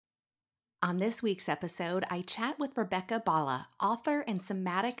On this week's episode, I chat with Rebecca Bala, author and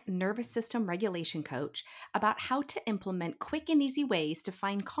somatic nervous system regulation coach, about how to implement quick and easy ways to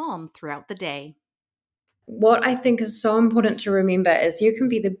find calm throughout the day. What I think is so important to remember is you can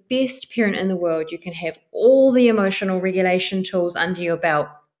be the best parent in the world. You can have all the emotional regulation tools under your belt.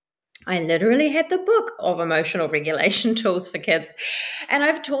 I literally had the book of emotional regulation tools for kids, and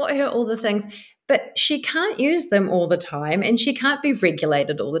I've taught her all the things, but she can't use them all the time and she can't be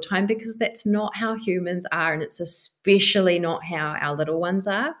regulated all the time because that's not how humans are. And it's especially not how our little ones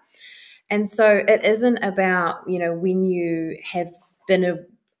are. And so it isn't about, when you have been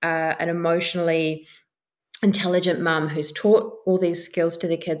an emotionally intelligent mum who's taught all these skills to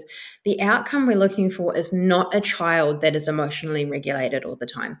the kids, the outcome we're looking for is not a child that is emotionally regulated all the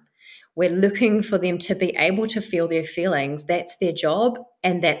time. We're looking for them to be able to feel their feelings. That's their job,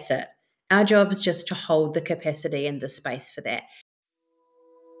 and that's it. Our job is just to hold the capacity and the space for that.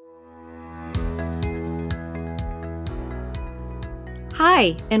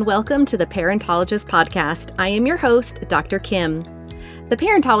 Hi, and welcome to the Parentologist Podcast. I am your host, Dr. Kim. The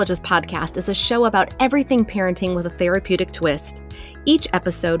Parentologist Podcast is a show about everything parenting with a therapeutic twist. Each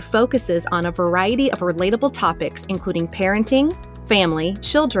episode focuses on a variety of relatable topics, including parenting, family,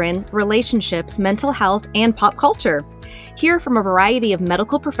 children, relationships, mental health, and pop culture. Hear from a variety of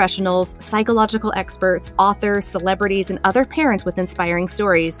medical professionals, psychological experts, authors, celebrities, and other parents with inspiring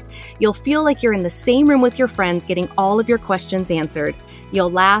stories. You'll feel like you're in the same room with your friends getting all of your questions answered.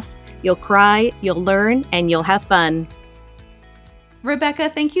 You'll laugh, you'll cry, you'll learn, and you'll have fun. Rebecca,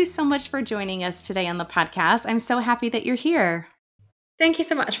 thank you so much for joining us today on the podcast. I'm so happy that you're here. Thank you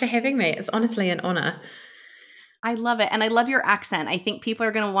so much for having me. It's honestly an honor. I love it. And I love your accent. I think people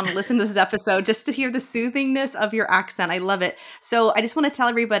are going to want to listen to this episode just to hear the soothingness of your accent. I love it. So I just want to tell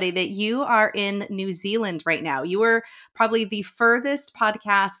everybody that you are in New Zealand right now. You were probably the furthest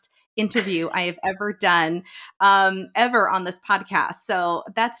podcast interview I have ever done, ever on this podcast. So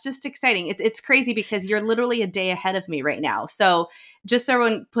that's just exciting. It's crazy because you're literally a day ahead of me right now. So just so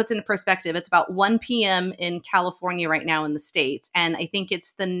everyone puts into perspective, it's about 1 p.m. in California right now in the States. And I think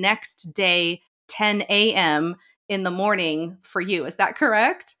it's the next day, 10 a.m. in the morning for you. Is that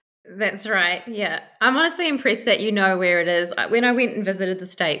correct? That's right. Yeah. I'm honestly impressed that you know where it is. When I went and visited the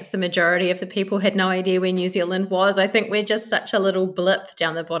States, the majority of the people had no idea where New Zealand was. I think we're just such a little blip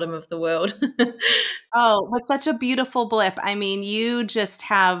down the bottom of the world. Oh, but such a beautiful blip. I mean, you just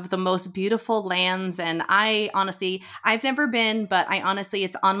have the most beautiful lands. And I've never been, but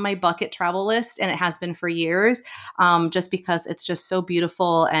it's on my bucket travel list and it has been for years, just because it's just so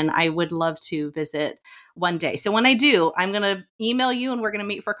beautiful. And I would love to visit one day. So when I do, I'm going to email you and we're going to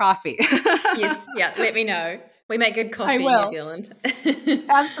meet for coffee. Yes. Yeah. Let me know. We make good I coffee in New will. Zealand.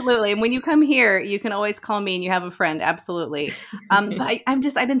 Absolutely. And when you come here, you can always call me and you have a friend. Absolutely. I've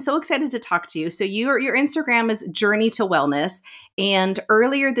been so excited to talk to you. So your Instagram is Journey to Wellness. And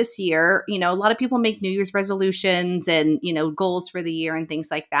earlier this year, a lot of people make New Year's resolutions and, goals for the year and things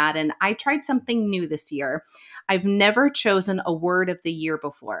like that. And I tried something new this year. I've never chosen a word of the year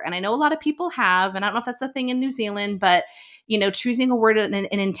before. And I know a lot of people have, and I don't know if that's a thing in New Zealand, but, choosing a word and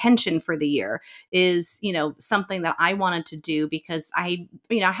an intention for the year is, something that I wanted to do because I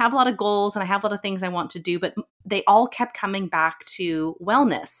have a lot of goals and I have a lot of things I want to do, but they all kept coming back to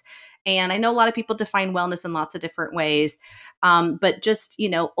wellness. And I know a lot of people define wellness in lots of different ways, but just,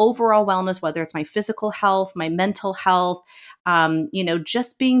 overall wellness, whether it's my physical health, my mental health,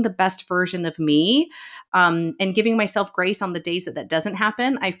 just being the best version of me, and giving myself grace on the days that doesn't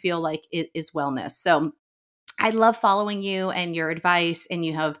happen, I feel like it is wellness. So I love following you and your advice, and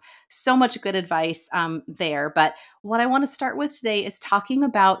you have so much good advice there. But what I want to start with today is talking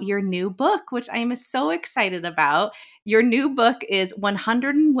about your new book, which I am so excited about. Your new book is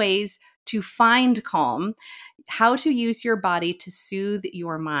 100 Ways to Find Calm: How to Use Your Body to Soothe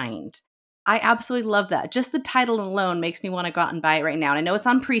Your Mind. I absolutely love that. Just the title alone makes me want to go out and buy it right now. And I know it's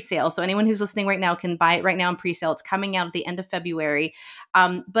on pre-sale, so anyone who's listening right now can buy it right now on pre-sale. It's coming out at the end of February.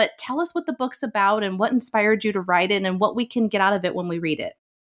 But tell us what the book's about and what inspired you to write it and what we can get out of it when we read it.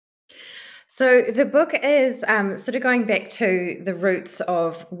 So the book is sort of going back to the roots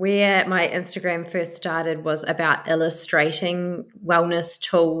of where my Instagram first started, was about illustrating wellness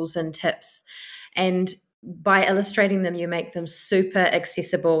tools and tips. And by illustrating them, you make them super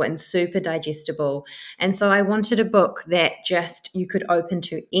accessible and super digestible. And so I wanted a book that just you could open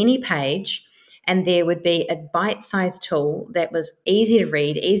to any page, and there would be a bite-sized tool that was easy to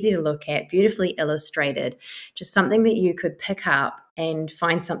read, easy to look at, beautifully illustrated, just something that you could pick up and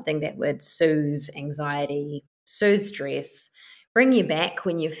find something that would soothe anxiety, soothe stress, bring you back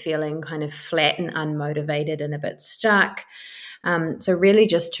when you're feeling kind of flat and unmotivated and a bit stuck. So really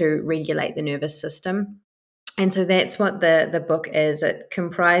just to regulate the nervous system. And so that's what the book is. It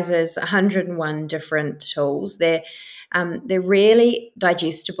comprises 101 different tools. They're really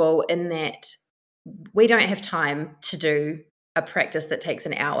digestible in that we don't have time to do a practice that takes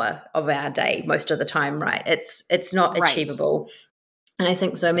an hour of our day most of the time, right? It's not Right. achievable. And I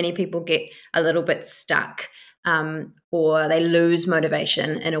think so many people get a little bit stuck, or they lose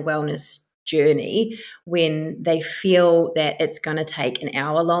motivation in a wellness journey when they feel that it's going to take an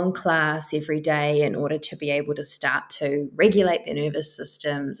hour long class every day in order to be able to start to regulate their nervous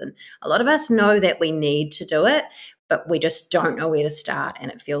systems. And a lot of us know that we need to do it, but we just don't know where to start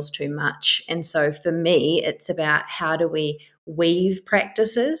and it feels too much. And so for me, it's about how do we weave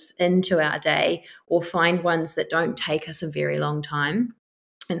practices into our day or find ones that don't take us a very long time.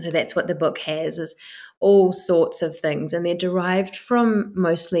 And so that's what the book has, is all sorts of things, and they're derived from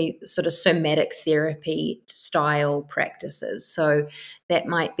mostly sort of somatic therapy style practices. So that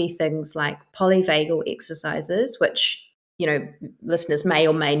might be things like polyvagal exercises, which listeners may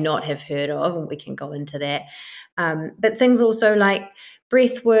or may not have heard of, and we can go into that. But things also like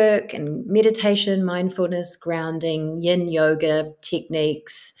breath work and meditation, mindfulness, grounding, yin yoga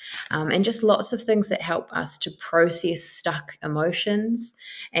techniques, and just lots of things that help us to process stuck emotions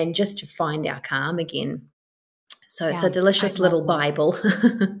and just to find our calm again. So it's Yeah, a I delicious love little that. Bible.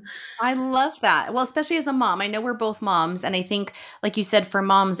 I love that. Well, especially as a mom. I know we're both moms, and I think, like you said, for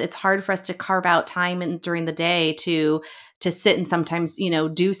moms, it's hard for us to carve out time during the day to sit and sometimes,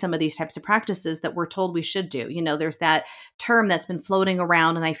 do some of these types of practices that we're told we should do. There's that term that's been floating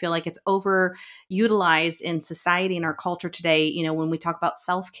around, and I feel like it's overutilized in society and our culture today, when we talk about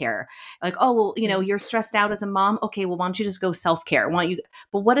self-care. Like, oh, well, you're stressed out as a mom. Okay, well, why don't you just go self-care? Why don't you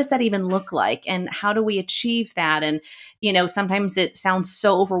But what does that even look like? And how do we achieve that? And sometimes it sounds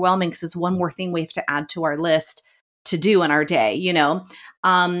so overwhelming because it's one more thing we have to add to our list to do in our day.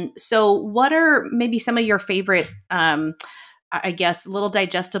 So what are maybe some of your favorite, I guess, little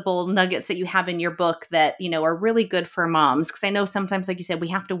digestible nuggets that you have in your book that, are really good for moms? Because I know sometimes, like you said, we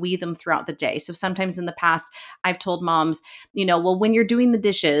have to weave them throughout the day. So sometimes in the past, I've told moms, well, when you're doing the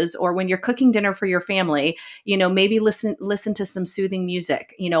dishes or when you're cooking dinner for your family, maybe listen to some soothing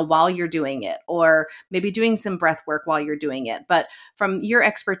music, while you're doing it, or maybe doing some breath work while you're doing it. But from your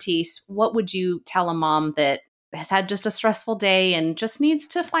expertise, what would you tell a mom that has had just a stressful day and just needs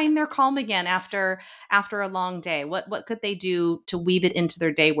to find their calm again after a long day? What could they do to weave it into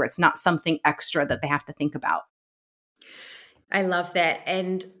their day where it's not something extra that they have to think about? I love that.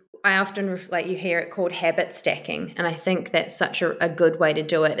 And I often you hear it called habit stacking. And I think that's such a good way to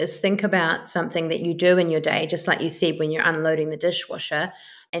do it, is think about something that you do in your day, just like you said, when you're unloading the dishwasher,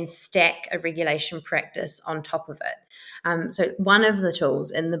 and stack a regulation practice on top of it. So one of the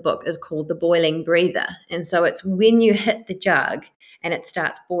tools in the book is called the boiling breather. And so it's when you hit the jug and it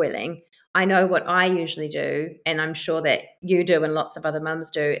starts boiling. I know what I usually do, and I'm sure that you do and lots of other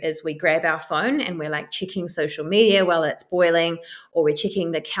mums do, is we grab our phone and we're like checking social media while it's boiling, or we're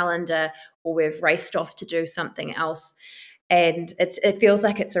checking the calendar, or we've raced off to do something else. And it feels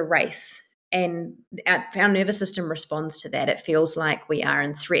like it's a race. And our nervous system responds to that. It feels like we are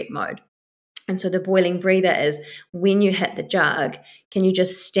in threat mode. And so the boiling breather is when you hit the jug, can you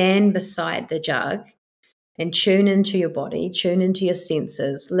just stand beside the jug and tune into your body, tune into your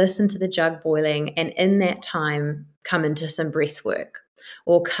senses, listen to the jug boiling, and in that time, come into some breath work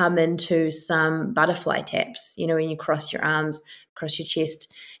or come into some butterfly taps. When you cross your arms across your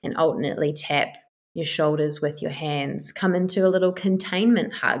chest and alternately tap your shoulders with your hands. Come into a little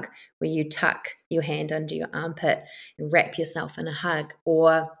containment hug where you tuck your hand under your armpit and wrap yourself in a hug.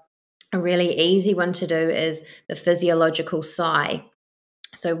 Or a really easy one to do is the physiological sigh.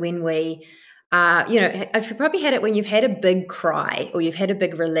 So when we I've probably had it when you've had a big cry or you've had a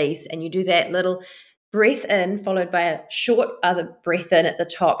big release, and you do that little breath in followed by a short other breath in at the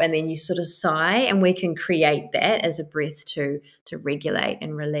top, and then you sort of sigh, and we can create that as a breath to regulate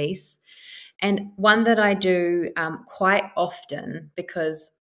and release. And one that I do quite often, because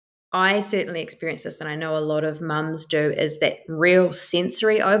I certainly experience this, and I know a lot of mums do, is that real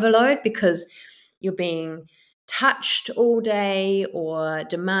sensory overload, because you're being touched all day or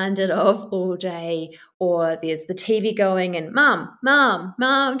demanded of all day, or there's the TV going and mom,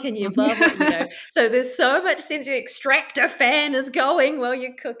 can you blah, blah, So there's so much sensory, extractor fan is going while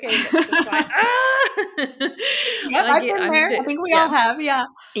you're cooking. It's just like, Yep, I've been there. I think we all yeah. have. Yeah.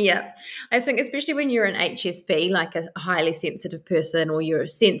 Yeah. I think especially when you're an HSP, like a highly sensitive person, or you're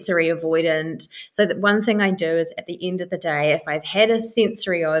sensory avoidant. So that one thing I do is at the end of the day, if I've had a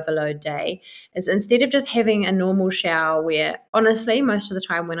sensory overload day, is instead of just having a normal shower where honestly, most of the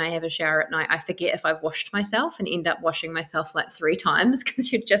time when I have a shower at night, I forget if I've washed myself and end up washing myself like 3 times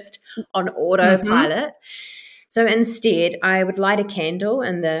because you're just on Mm-hmm. autopilot. So instead, I would light a candle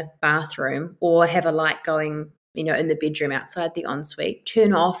in the bathroom or have a light going, in the bedroom outside the ensuite,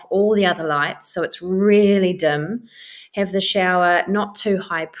 turn off all the other lights so it's really dim, have the shower not too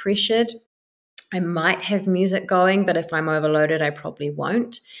high pressured. I might have music going, but if I'm overloaded, I probably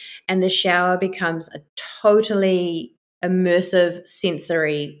won't. And the shower becomes a totally immersive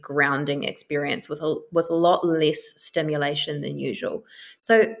sensory grounding experience with a lot less stimulation than usual.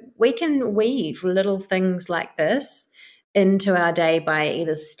 So we can weave little things like this into our day by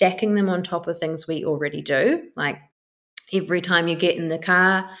either stacking them on top of things we already do, like every time you get in the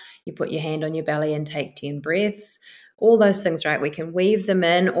car, you put your hand on your belly and take 10 breaths. All those things, right? We can weave them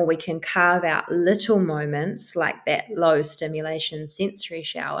in, or we can carve out little moments like that low stimulation sensory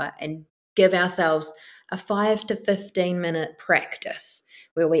shower and give ourselves a 5 to 15 minute practice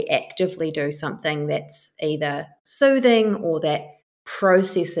where we actively do something that's either soothing or that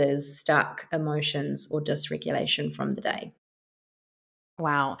processes stuck emotions or dysregulation from the day.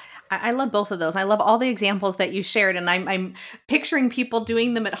 Wow. I love both of those. I love all the examples that you shared, and I'm picturing people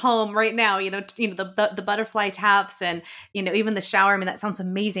doing them at home right now. The butterfly taps, and even the shower. I mean, that sounds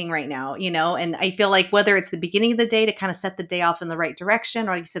amazing right now. And I feel like whether it's the beginning of the day to kind of set the day off in the right direction,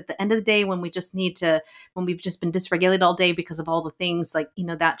 or like you said, the end of the day when we just need to, when we've just been dysregulated all day because of all the things, like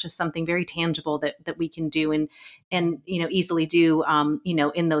that's just something very tangible that we can do and easily do.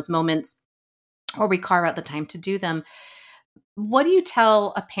 In those moments, or we carve out the time to do them. What do you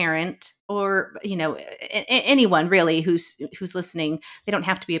tell a parent, or anyone really who's listening? They don't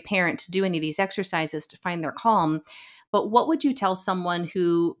have to be a parent to do any of these exercises to find their calm, but what would you tell someone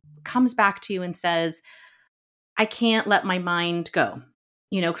who comes back to you and says, I can't let my mind go?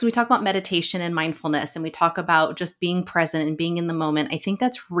 Because we talk about meditation and mindfulness, and we talk about just being present and being in the moment. I think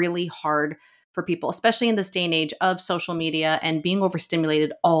that's really hard for people, especially in this day and age of social media and being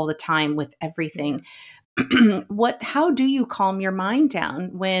overstimulated all the time with Yeah. everything. How do you calm your mind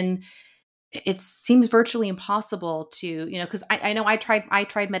down when it seems virtually impossible to, because I know I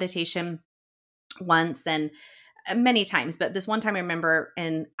tried meditation once, and many times, but this one time I remember,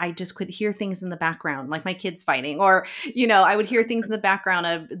 and I just could hear things in the background, like my kids fighting, or I would hear things in the background.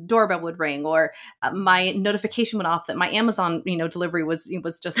 A doorbell would ring, or my notification went off that my Amazon delivery was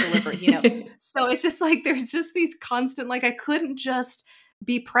just delivered. So it's just like there's just these constant, like I couldn't just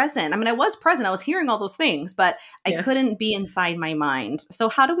be present. I mean, I was present, I was hearing all those things, but I Yeah. couldn't be inside my mind. So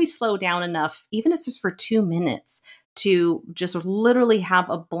how do we slow down enough, even if it's just for 2 minutes, to just literally have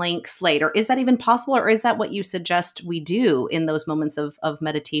a blank slate? Or is that even possible? Or is that what you suggest we do in those moments of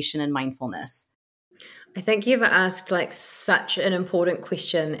meditation and mindfulness? I think you've asked like such an important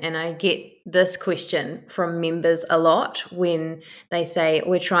question, and I get this question from members a lot when they say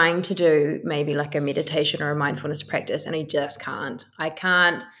we're trying to do maybe like a meditation or a mindfulness practice, and I just can't. I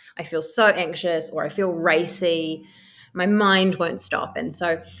can't. I feel so anxious, or I feel racy. My mind won't stop, and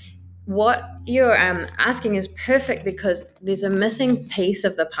so what you're asking is perfect because there's a missing piece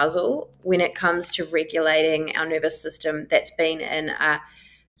of the puzzle when it comes to regulating our nervous system that's been in a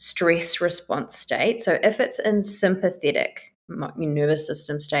stress response state. So if it's in sympathetic nervous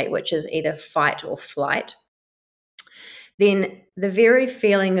system state, which is either fight or flight, then the very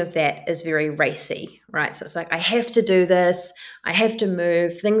feeling of that is very racy, right? So it's like I have to do this, I have to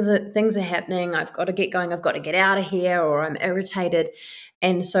move, things are happening, I've got to get going, I've got to get out of here, or I'm irritated.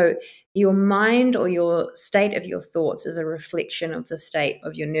 And so your mind or your state of your thoughts is a reflection of the state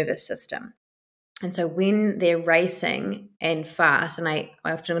of your nervous system. And so when they're racing and fast, and I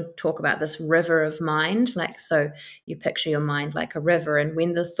often talk about this river of mind, like, so you picture your mind like a river, and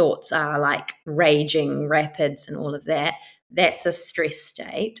when the thoughts are like raging rapids and all of that, that's a stress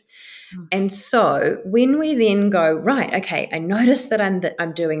state. And so when we then go, right, okay, I notice that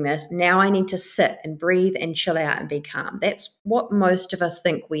I'm doing this. Now I need to sit and breathe and chill out and be calm. That's what most of us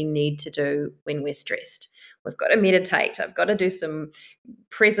think we need to do when we're stressed. We've got to meditate. I've got to do some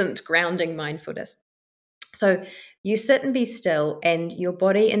present grounding mindfulness. So you sit and be still, and your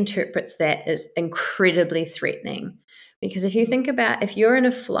body interprets that as incredibly threatening. Because if you think about if you're in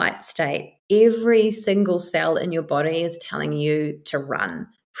a flight state, every single cell in your body is telling you to run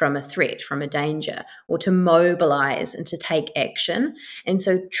from a threat, from a danger, or to mobilize and to take action. And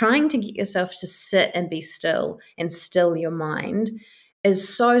so trying to get yourself to sit and be still and still your mind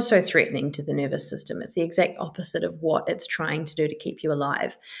is so, so threatening to the nervous system. It's the exact opposite of what it's trying to do to keep you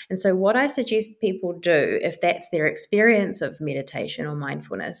alive. And so, what I suggest people do, if that's their experience of meditation or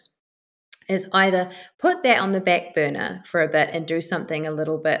mindfulness, is either put that on the back burner for a bit and do something a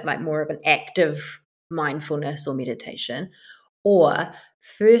little bit like more of an active mindfulness or meditation, Or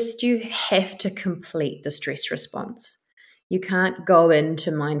first, you have to complete the stress response. You can't go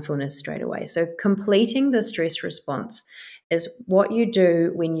into mindfulness straight away. So, completing the stress response is what you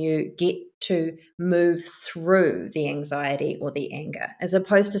do when you get to move through the anxiety or the anger, as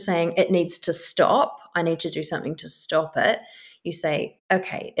opposed to saying it needs to stop. I need to do something to stop it. You say,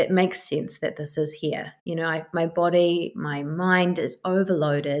 okay, it makes sense that this is here. My body, my mind is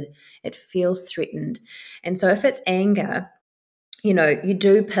overloaded. It feels threatened. And so, if it's anger, you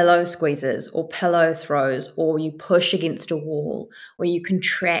do pillow squeezes or pillow throws, or you push against a wall, or you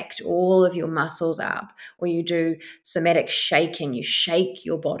contract all of your muscles up, or you do somatic shaking, you shake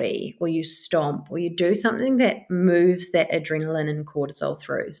your body, or you stomp, or you do something that moves that adrenaline and cortisol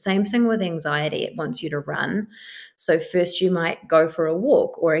through. Same thing with anxiety, it wants you to run. So, first you might go for a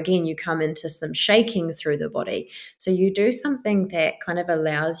walk, or again, you come into some shaking through the body. So you do something that kind of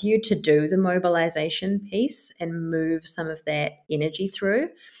allows you to do the mobilization piece and move some of that energy through.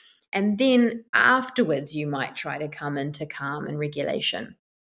 And then afterwards, you might try to come into calm and regulation.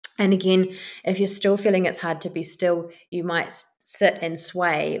 And again, if you're still feeling it's hard to be still, you might sit and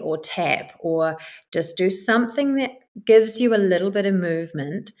sway or tap or just do something that gives you a little bit of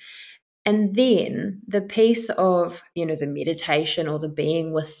movement. And then the piece of, the meditation or the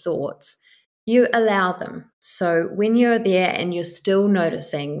being with thoughts, you allow them. So when you're there and you're still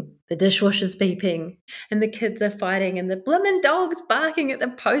noticing the dishwasher's beeping and the kids are fighting and the blimmin' dog's barking at the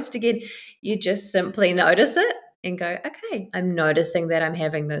post again, you just simply notice it and go, okay, I'm noticing that I'm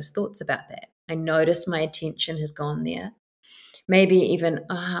having those thoughts about that. I notice my attention has gone there. Maybe even,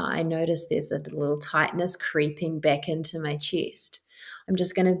 I notice there's a little tightness creeping back into my chest. I'm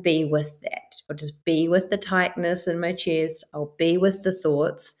just going to be with that. I'll just be with the tightness in my chest. I'll be with the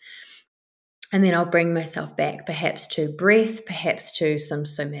thoughts. And then I'll bring myself back, perhaps to breath, perhaps to some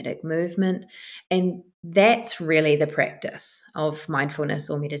somatic movement. And that's really the practice of mindfulness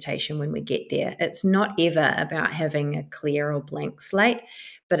or meditation when we get there. It's not ever about having a clear or blank slate,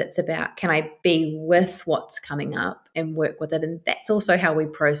 but it's about, can I be with what's coming up and work with it? And that's also how we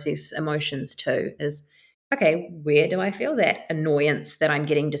process emotions too, is, okay, where do I feel that annoyance that I'm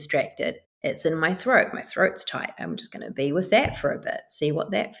getting distracted? It's in my throat. My throat's tight. I'm just going to be with that for a bit, see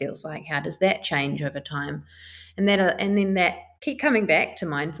what that feels like. How does that change over time? And then that keep coming back to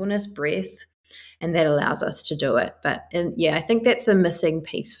mindfulness, breath, and that allows us to do it. I think that's the missing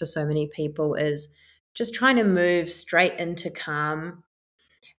piece for so many people, is just trying to move straight into calm,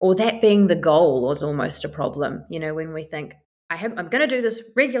 or that being the goal was almost a problem. When we think, I'm going to do this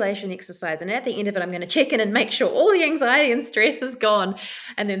regulation exercise, and at the end of it, I'm going to check in and make sure all the anxiety and stress is gone.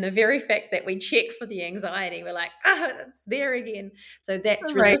 And then the very fact that we check for the anxiety, we're like, it's there again. So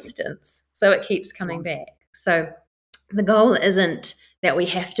that's Right. resistance. So it keeps coming back. So the goal isn't that we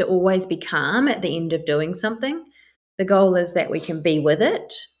have to always be calm at the end of doing something. The goal is that we can be with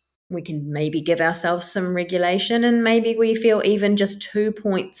it. We can maybe give ourselves some regulation, and maybe we feel even just 2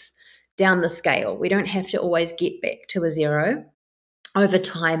 points down the scale. We don't have to always get back to a zero. Over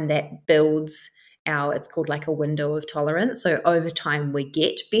time, that builds it's called like a window of tolerance. So over time, we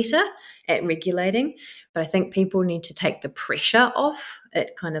get better at regulating. But I think people need to take the pressure off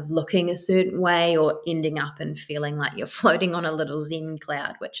it kind of looking a certain way or ending up and feeling like you're floating on a little Zen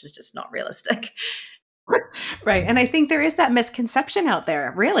cloud, which is just not realistic. Right. And I think there is that misconception out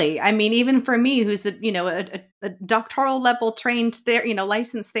there, really. I mean, even for me, who's a doctoral level trained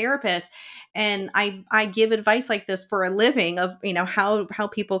licensed therapist, and I give advice like this for a living of, how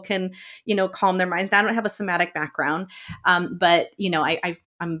people can, calm their minds. Now, I don't have a somatic background, but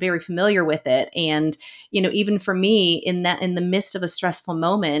I'm very familiar with it. And, even for me in the midst of a stressful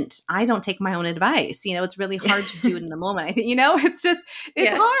moment, I don't take my own advice. It's really hard to do it in the moment. I think,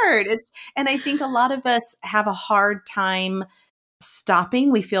 it's hard. And I think a lot of us have a hard time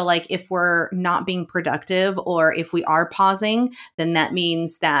stopping. We feel like if we're not being productive, or if we are pausing, then that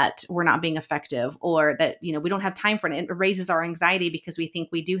means that we're not being effective, or that, we don't have time for it. It raises our anxiety because we think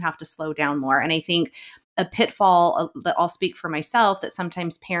we do have to slow down more. And I think a pitfall that I'll speak for myself that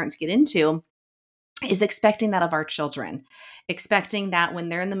sometimes parents get into is expecting that of our children, expecting that when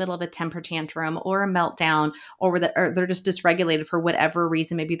they're in the middle of a temper tantrum or a meltdown, or they're just dysregulated for whatever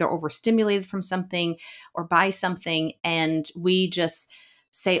reason, maybe they're overstimulated from something or by something, and we just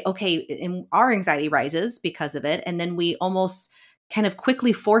say, okay, and our anxiety rises because of it, and then we almost kind of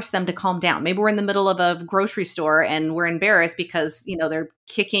quickly force them to calm down. Maybe we're in the middle of a grocery store and we're embarrassed because, they're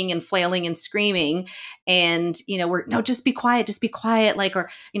kicking and flailing and screaming, and, no, just be quiet, like, or,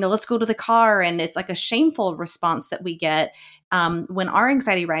 let's go to the car. And it's like a shameful response that we get when our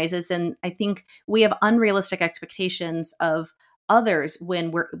anxiety rises. And I think we have unrealistic expectations of others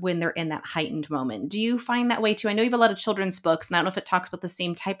when they're in that heightened moment. Do you find that way too? I know you have a lot of children's books, and I don't know if it talks about the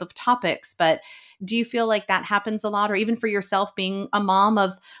same type of topics, but do you feel like that happens a lot, or even for yourself being a mom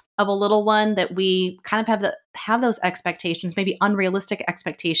of a little one, that we kind of have those expectations, maybe unrealistic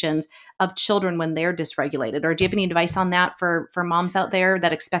expectations of children when they're dysregulated? Or do you have any advice on that for moms out there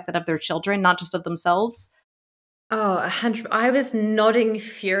that expect that of their children, not just of themselves? Oh, 100. I was nodding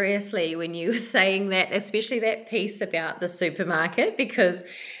furiously when you were saying that, especially that piece about the supermarket, because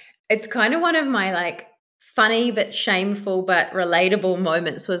it's kind of one of my like funny but shameful but relatable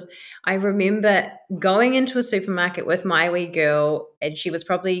moments. Was I remember going into a supermarket with my wee girl, and she was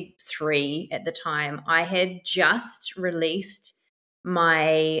probably 3 at the time. I had just released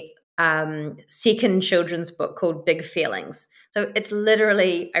my second children's book called Big Feelings. So it's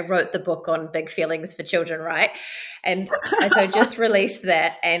literally, I wrote the book on big feelings for children, right? And so I just released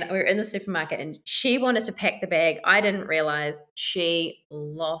that, and we were in the supermarket, and she wanted to pack the bag. I didn't realize she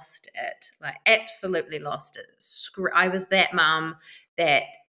lost it, like absolutely lost it. I was that mom that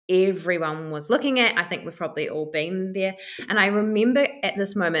everyone was looking at. I think we've probably all been there. And I remember at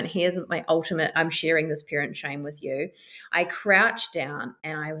this moment, here's my ultimate, I'm sharing this parent shame with you. I crouched down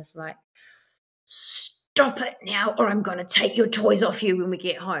and I was like, stop it now, or I'm going to take your toys off you when we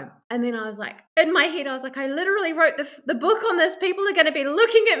get home. And then I was like, in my head, I was like, I literally wrote the book on this. People are going to be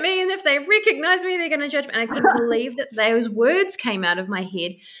looking at me, and if they recognize me, they're going to judge me. And I couldn't believe that those words came out of my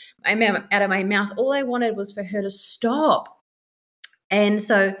head, out of my mouth. All I wanted was for her to stop. And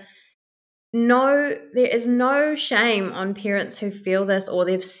so, no, there is no shame on parents who feel this, or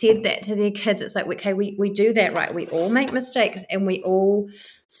they've said that to their kids. It's like, okay, we do that, right? We all make mistakes, and we all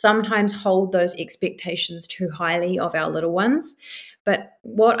sometimes hold those expectations too highly of our little ones. But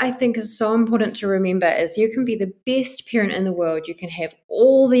what I think is so important to remember is you can be the best parent in the world. You can have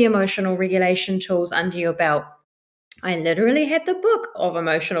all the emotional regulation tools under your belt. I literally had the book of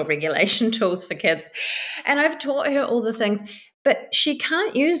emotional regulation tools for kids, and I've taught her all the things, but she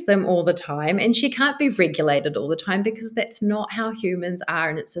can't use them all the time, and she can't be regulated all the time, because that's not how humans are,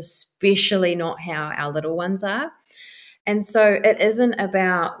 and it's especially not how our little ones are. And so it isn't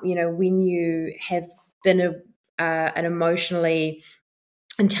about, when you have been an emotionally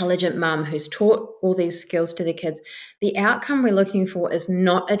intelligent mum who's taught all these skills to the kids, the outcome we're looking for is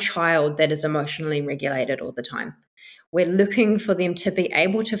not a child that is emotionally regulated all the time. We're looking for them to be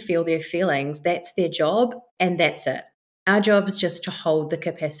able to feel their feelings. That's their job, and that's it. Our job is just to hold the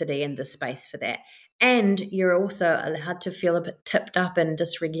capacity and the space for that. And you're also allowed to feel a bit tipped up and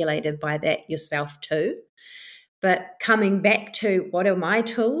dysregulated by that yourself too. But coming back to, what are my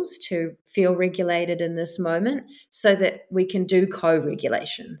tools to feel regulated in this moment, so that we can do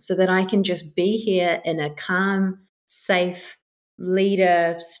co-regulation, so that I can just be here in a calm, safe,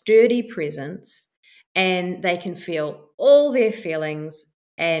 leader, sturdy presence, and they can feel all their feelings.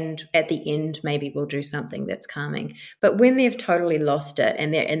 And at the end, maybe we'll do something that's calming. But when they've totally lost it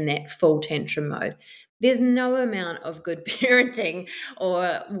and they're in that full tantrum mode, there's no amount of good parenting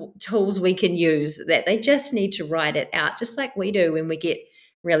or tools we can use. That they just need to write it out, just like we do when we get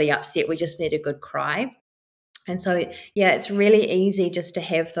really upset. We just need a good cry. And so, yeah, it's really easy just to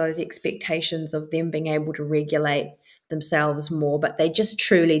have those expectations of them being able to regulate themselves more, but they just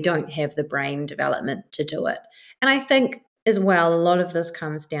truly don't have the brain development to do it. And I think as well, a lot of this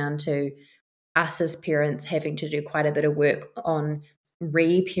comes down to us as parents having to do quite a bit of work on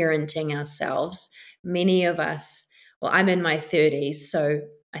re-parenting ourselves. Many of us, well, I'm in my 30s, so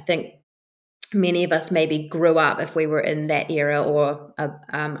I think many of us maybe grew up, if we were in that era or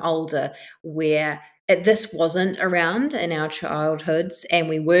older, where this wasn't around in our childhoods, and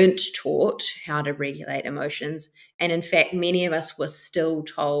we weren't taught how to regulate emotions. And in fact, many of us were still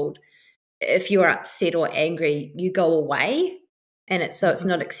told, if you are upset or angry, you go away. And it's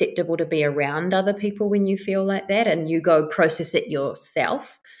not acceptable to be around other people when you feel like that, and you go process it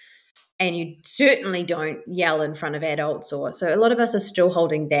yourself. And you certainly don't yell in front of adults. So a lot of us are still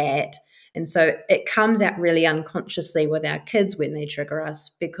holding that. And so it comes out really unconsciously with our kids when they trigger us,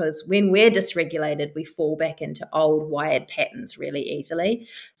 because when we're dysregulated, we fall back into old wired patterns really easily.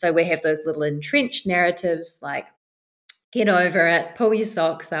 So we have those little entrenched narratives like, get over it, pull your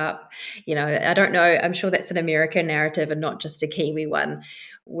socks up. I don't know, I'm sure that's an American narrative and not just a Kiwi one,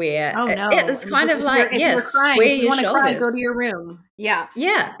 where Oh no. it's kind Just of like, if yes, you're crying, square if you your want to cry, go shoulders. to your room. Yeah.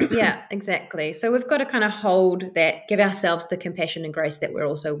 Yeah, exactly. So we've got to kind of hold that, give ourselves the compassion and grace that we're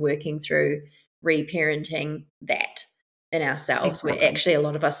also working through reparenting that in ourselves, where Exactly. actually a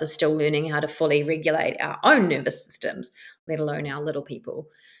lot of us are still learning how to fully regulate our own nervous systems, let alone our little people.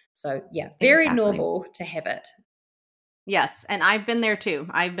 So yeah, very Exactly. normal to have it. Yes, and I've been there too.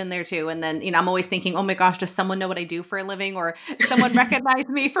 I've been there too. And then, I'm always thinking, "Oh my gosh, does someone know what I do for a living, or someone recognize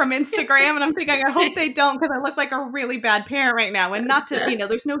me from Instagram?" And I'm thinking, "I hope they don't, because I look like a really bad parent right now." And not to,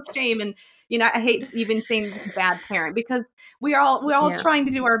 there's no shame, and I hate even saying bad parent, because we're all Yeah, trying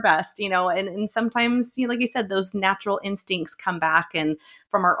to do our best, and sometimes, like you said, those natural instincts come back, and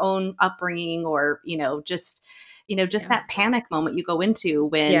from our own upbringing, or just yeah, that panic moment you go into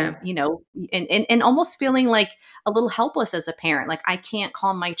when, yeah. and almost feeling like a little helpless as a parent. Like, I can't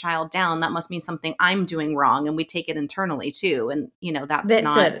calm my child down. That must mean something I'm doing wrong. And we take it internally too. And, that's That's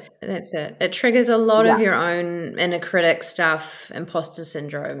not, it. That's it. It triggers a lot of yeah, your own inner critic stuff, imposter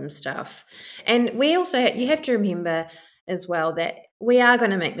syndrome stuff. And we also, you have to remember as well that we are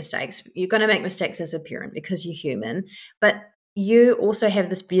going to make mistakes. You're going to make mistakes as a parent because you're human, but you also have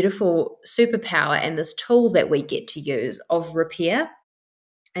this beautiful superpower and this tool that we get to use of repair.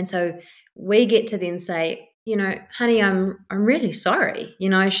 And so we get to then say, honey, I'm really sorry.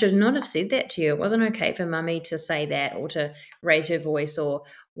 I should not have said that to you. It wasn't okay for mummy to say that or to raise her voice or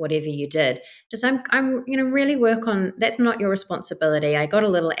whatever you did. Just I'm really work on that's not your responsibility. I got a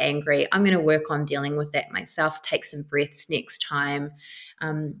little angry. I'm going to work on dealing with that myself. Take some breaths next time.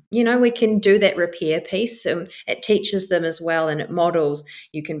 We can do that repair piece. It teaches them as well, and it models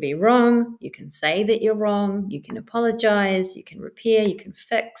you can be wrong, you can say that you're wrong, you can apologize, you can repair, you can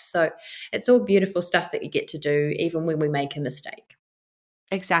fix. So it's all beautiful stuff that you get to do even when we make a mistake.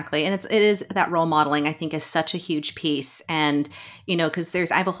 exactly. And it is that role modeling, I think, is such a huge piece. And, because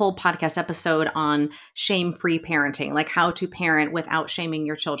I have a whole podcast episode on shame-free parenting, like how to parent without shaming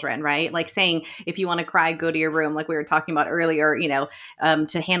your children, right? Like saying, if you want to cry, go to your room, like we were talking about earlier,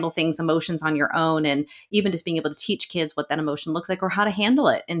 to handle things, emotions on your own, and even just being able to teach kids what that emotion looks like or how to handle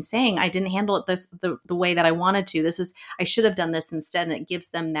it, and saying, I didn't handle it the way that I wanted to. I should have done this instead. And it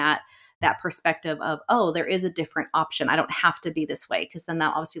gives them that perspective of, oh, there is a different option. I don't have to be this way, because then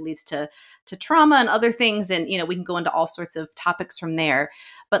that obviously leads to trauma and other things. And, we can go into all sorts of topics from there.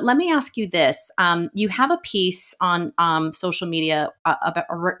 But let me ask you this. You have a piece on social media about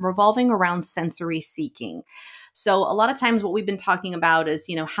revolving around sensory seeking. So a lot of times what we've been talking about is,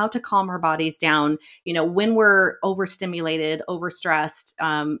 how to calm our bodies down, when we're overstimulated, overstressed,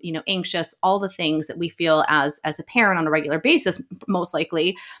 anxious, all the things that we feel as a parent on a regular basis, most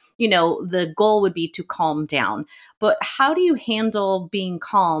likely. The goal would be to calm down. But how do you handle being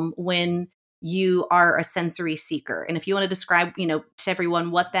calm when you are a sensory seeker? And if you want to describe, to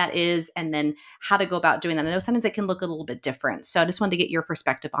everyone what that is, and then how to go about doing that. I know sometimes it can look a little bit different. So I just wanted to get your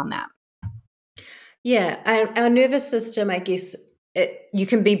perspective on that. Yeah, our nervous system, I guess, you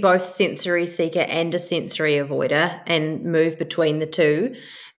can be both sensory seeker and a sensory avoider and move between the two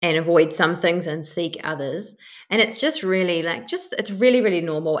and avoid some things and seek others. And it's just really it's really, really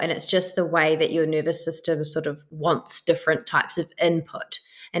normal. And it's just the way that your nervous system sort of wants different types of input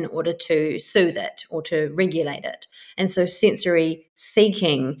in order to soothe it or to regulate it. And so sensory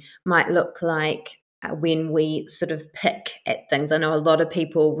seeking might look like when we sort of pick at things. I know a lot of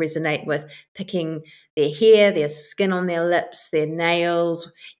people resonate with picking their hair, their skin on their lips, their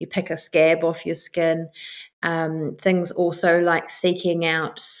nails. You pick a scab off your skin. Things also like seeking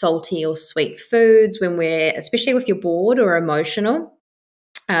out salty or sweet foods when especially if you're bored or emotional.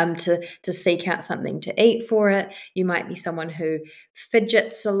 To seek out something to eat for it. You might be someone who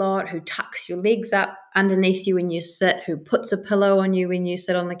fidgets a lot, who tucks your legs up underneath you when you sit, who puts a pillow on you when you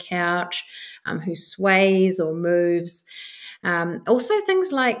sit on the couch, who sways or moves. Also,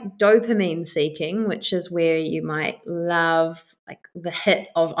 things like dopamine seeking, which is where you might love like the hit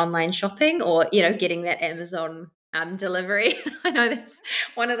of online shopping or, getting that Amazon delivery. I know that's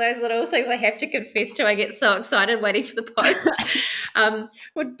one of those little things I have to confess to. I get so excited waiting for the post.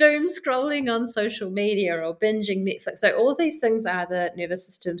 Or doom scrolling on social media or binging Netflix. So all these things are the nervous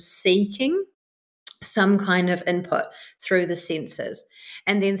system seeking some kind of input through the senses.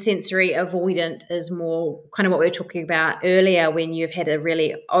 And then sensory avoidant is more kind of what we were talking about earlier when you've had a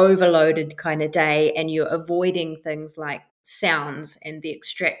really overloaded kind of day and you're avoiding things like sounds and the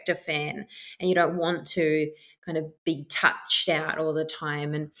extractor fan, and you don't want to kind of be touched out all the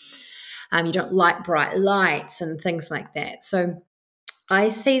time, and you don't like bright lights and things like that. So I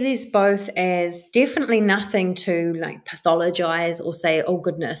see these both as definitely nothing to like pathologize or say, oh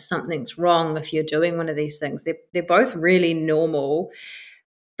goodness, something's wrong if you're doing one of these things. They're both really normal,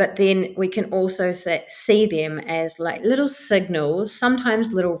 but then we can also see them as like little signals,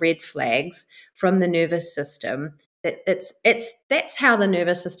 sometimes little red flags from the nervous system. That's how the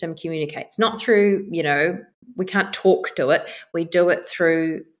nervous system communicates, not through, we can't talk to it. We do it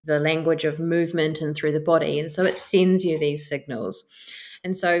through the language of movement and through the body. And so it sends you these signals.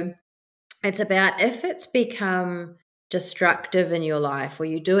 And so it's about if it's become destructive in your life, or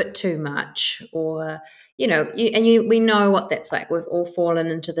you do it too much, or we know what that's like. We've all fallen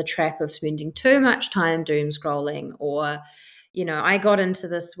into the trap of spending too much time doom scrolling, or I got into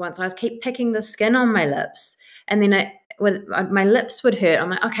this once. I was keep picking the skin on my lips, and then my lips would hurt. I'm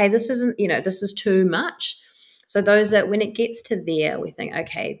like, okay, this isn't, this is too much. So when it gets to there, we think,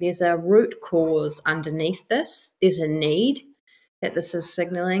 okay, there's a root cause underneath this. There's a need that this is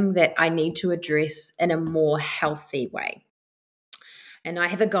signaling that I need to address in a more healthy way. And I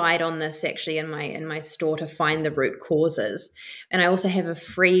have a guide on this actually in my store to find the root causes. And I also have a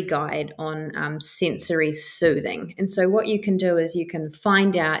free guide on sensory soothing. And so what you can do is you can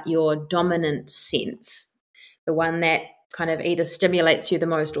find out your dominant sense, the one that kind of either stimulates you the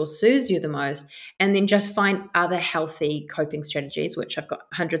most or soothes you the most, and then just find other healthy coping strategies, which I've got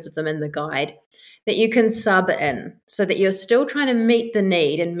hundreds of them in the guide, that you can sub in so that you're still trying to meet the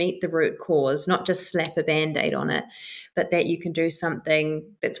need and meet the root cause, not just slap a band-aid on it, but that you can do something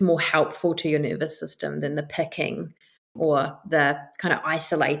that's more helpful to your nervous system than the picking or the kind of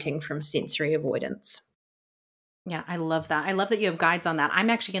isolating from sensory avoidance. Yeah, I love that. I love that you have guides on that. I'm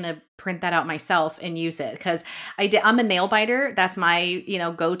actually going to print that out myself and use it because I'm a nail biter. That's my,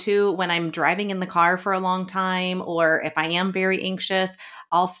 go-to when I'm driving in the car for a long time, or if I am very anxious,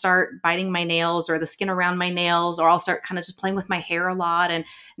 I'll start biting my nails or the skin around my nails, or I'll start kind of just playing with my hair a lot. And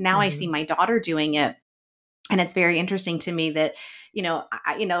now I see my daughter doing it. And it's very interesting to me that,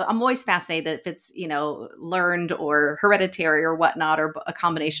 I'm always fascinated if it's, learned or hereditary or whatnot, or a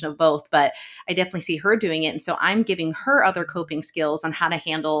combination of both. But I definitely see her doing it. And so I'm giving her other coping skills on how to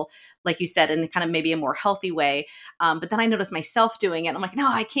handle, like you said, in kind of maybe a more healthy way. But then I notice myself doing it. And I'm like, no,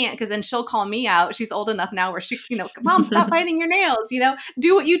 I can't. Because then she'll call me out. She's old enough now where she, Mom, stop biting your nails,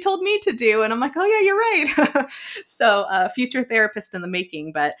 do what you told me to do. And I'm like, oh yeah, you're right. So future therapist in the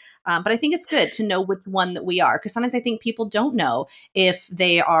making. But I think it's good to know which one that we are. Because sometimes I think people don't know if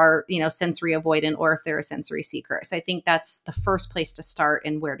they are, sensory avoidant or if they're a sensory seeker. So I think that's the first place to start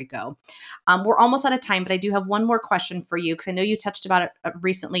and where to go. We're almost out of time, but I do have one more question for you because I know you touched about it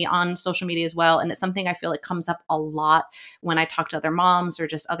recently on social media as well. And it's something I feel like comes up a lot when I talk to other moms or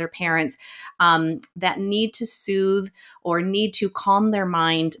just other parents that need to soothe or need to calm their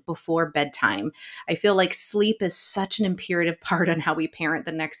mind before bedtime. I feel like sleep is such an imperative part on how we parent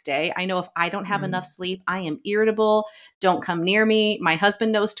the next day. I know if I don't have enough sleep, I am irritable. Don't come near me. My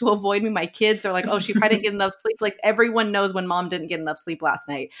husband knows to avoid me. My kids are like, oh, she probably didn't get enough sleep. Like everyone knows when mom didn't get enough sleep last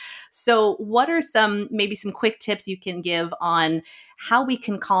night. So what are maybe some quick tips you can give on how we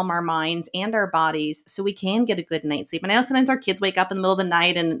can calm our minds and our bodies so we can get a good night's sleep? And I know sometimes our kids wake up in the middle of the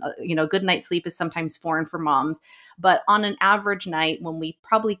night and, good night's sleep is sometimes foreign for moms. But on an average night, when we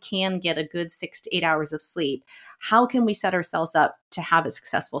probably can get a good 6 to 8 hours of sleep, how can we set ourselves up to have a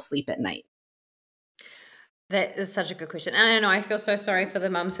successful sleep at night? That is such a good question. And I know I feel so sorry for the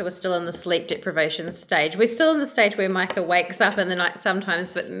mums who are still in the sleep deprivation stage. We're still in the stage where Micah wakes up in the night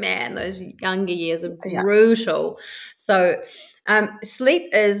sometimes, but man, those younger years are brutal. So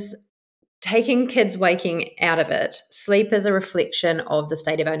sleep is taking kids waking out of it. Sleep is a reflection of the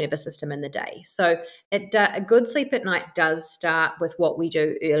state of our nervous system in the day. So a good sleep at night does start with what we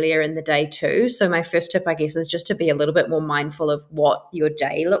do earlier in the day too. So my first tip, I guess, is just to be a little bit more mindful of what your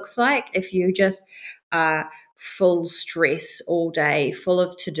day looks like. If you just are full stress all day, full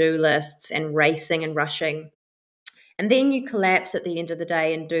of to-do lists and racing and rushing, and then you collapse at the end of the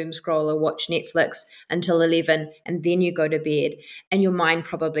day and doom scroll or watch Netflix until 11, and then you go to bed and your mind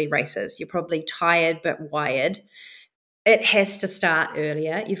probably races. You're probably tired but wired. It has to start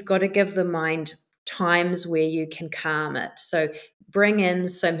earlier. You've got to give the mind times where you can calm it. So bring in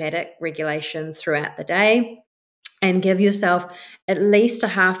somatic regulation throughout the day, and give yourself at least a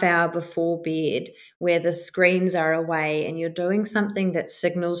half hour before bed where the screens are away and you're doing something that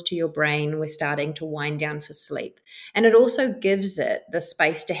signals to your brain we're starting to wind down for sleep. And it also gives it the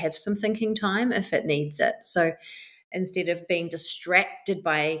space to have some thinking time if it needs it. So instead of being distracted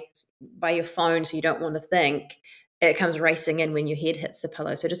by your phone so you don't want to think, it comes racing in when your head hits the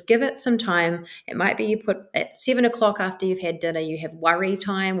pillow. So just give it some time. It might be you put at 7 o'clock after you've had dinner, you have worry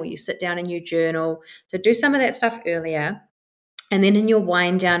time where you sit down and you journal. So do some of that stuff earlier. And then in your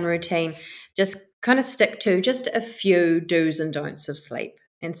wind down routine, just kind of stick to just a few do's and don'ts of sleep.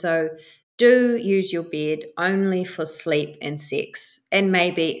 And so do use your bed only for sleep and sex. And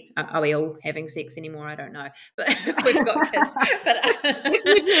maybe, are we all having sex anymore? I don't know. But we've got kids. But If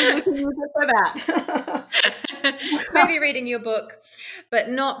you do, we can use it for that. maybe reading your book, but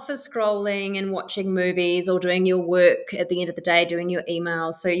not for scrolling and watching movies or doing your work at the end of the day, doing your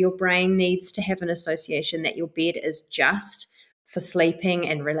emails. So your brain needs to have an association that your bed is just for sleeping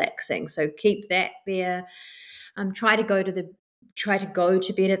and relaxing. So keep that there. Try to go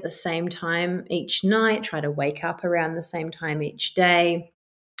to bed at the same time each night. Try to wake up around the same time each day.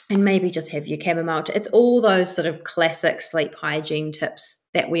 And maybe just have your chamomile. It's all those sort of classic sleep hygiene tips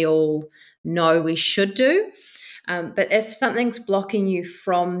that we all know we should do. But if something's blocking you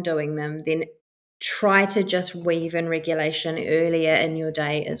from doing them, then try to just weave in regulation earlier in your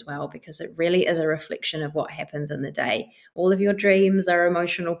day as well, because it really is a reflection of what happens in the day. All of your dreams are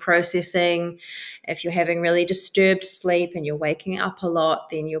emotional processing. If you're having really disturbed sleep and you're waking up a lot,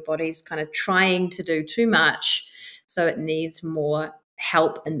 then your body's kind of trying to do too much. So it needs more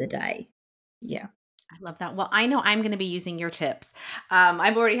help in the day. Yeah. I love that. Well, I know I'm going to be using your tips.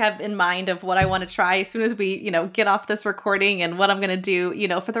 I've already have in mind of what I want to try as soon as we, get off this recording, and what I'm going to do,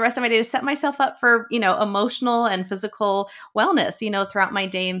 for the rest of my day to set myself up for, emotional and physical wellness, throughout my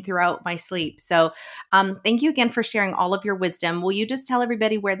day and throughout my sleep. So thank you again for sharing all of your wisdom. Will you just tell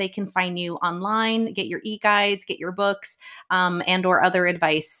everybody where they can find you online, get your e-guides, get your books, and or other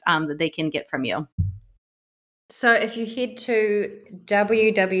advice that they can get from you? So if you head to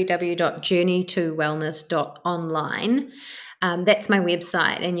www.journeytowellness.online, that's my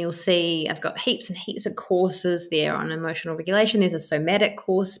website, and you'll see I've got heaps and heaps of courses there on emotional regulation. There's a somatic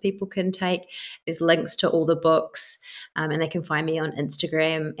course people can take. There's links to all the books, and they can find me on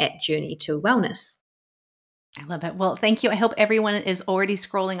Instagram at Journey to Wellness. I love it. Well, thank you. I hope everyone is already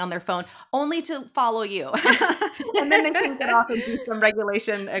scrolling on their phone only to follow you. And then they can get off and do some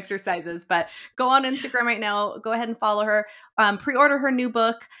regulation exercises. But go on Instagram right now. Go ahead and follow her. Pre-order her new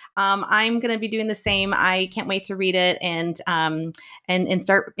book. I'm going to be doing the same. I can't wait to read it and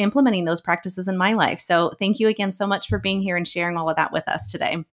start implementing those practices in my life. So thank you again so much for being here and sharing all of that with us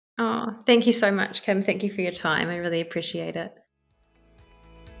today. Oh, thank you so much, Kim. Thank you for your time. I really appreciate it.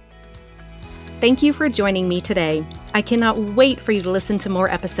 Thank you for joining me today. I cannot wait for you to listen to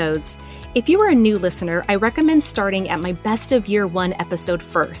more episodes. If you are a new listener, I recommend starting at my Best of Year 1 episode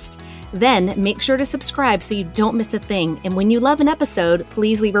first. Then make sure to subscribe so you don't miss a thing. And when you love an episode,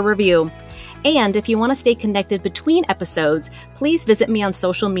 please leave a review. And if you want to stay connected between episodes, please visit me on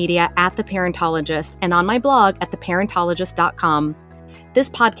social media at The Parentologist and on my blog at theparentologist.com. This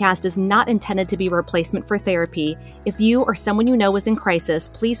podcast is not intended to be a replacement for therapy. If you or someone you know is in crisis,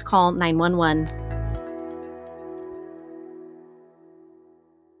 please call 911.